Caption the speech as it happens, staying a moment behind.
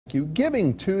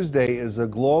Giving Tuesday is a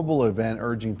global event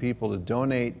urging people to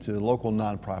donate to local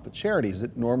nonprofit charities.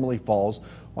 It normally falls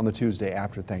on the Tuesday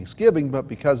after Thanksgiving, but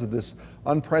because of this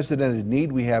unprecedented need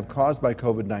we have caused by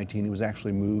COVID-19, it was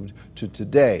actually moved to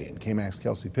today. And KMAC's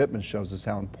Kelsey Pittman shows us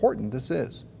how important this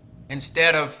is.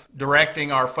 Instead of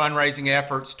directing our fundraising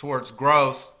efforts towards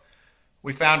growth,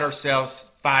 we found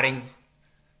ourselves fighting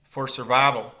for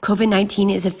survival.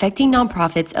 COVID-19 is affecting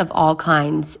nonprofits of all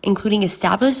kinds, including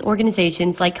established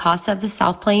organizations like CASA of the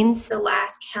South Plains. The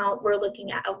last count, we're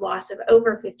looking at a loss of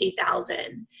over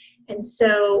 50,000. And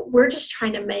so we're just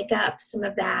trying to make up some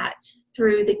of that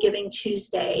through the Giving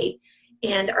Tuesday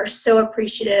and are so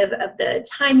appreciative of the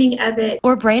timing of it.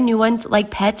 Or brand new ones like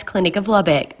Pets Clinic of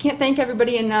Lubbock. Can't thank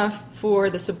everybody enough for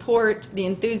the support, the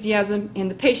enthusiasm,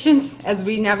 and the patience as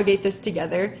we navigate this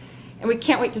together. And we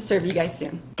can't wait to serve you guys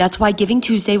soon. That's why Giving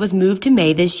Tuesday was moved to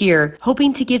May this year,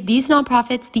 hoping to give these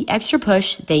nonprofits the extra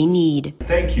push they need.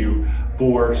 Thank you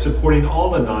for supporting all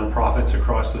the nonprofits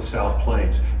across the South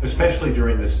Plains, especially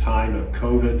during this time of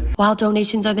COVID. While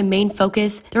donations are the main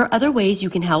focus, there are other ways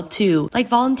you can help too, like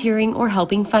volunteering or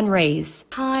helping fundraise.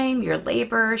 Time, your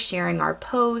labor, sharing our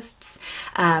posts,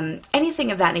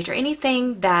 anything of that nature,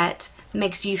 anything that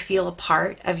makes you feel a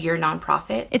part of your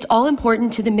nonprofit. It's all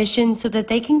important to the mission so that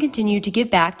they can continue to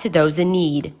give back to those in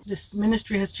need. This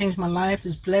ministry has changed my life,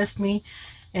 it's blessed me,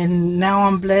 and now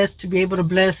I'm blessed to be able to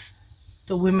bless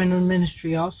the women in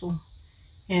ministry also.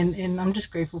 And I'm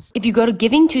just grateful. If you go to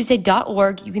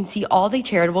givingtuesday.org, you can see all the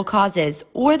charitable causes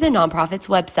or the nonprofit's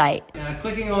website.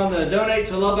 Clicking on the Donate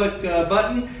to Lubbock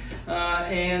button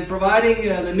and providing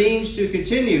the means to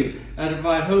continue to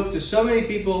provide hope to so many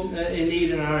people in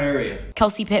need in our area.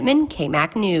 Kelsey Pittman,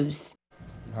 KMAC News.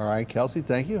 All right, Kelsey,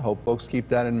 thank you. Hope folks keep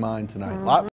that in mind tonight.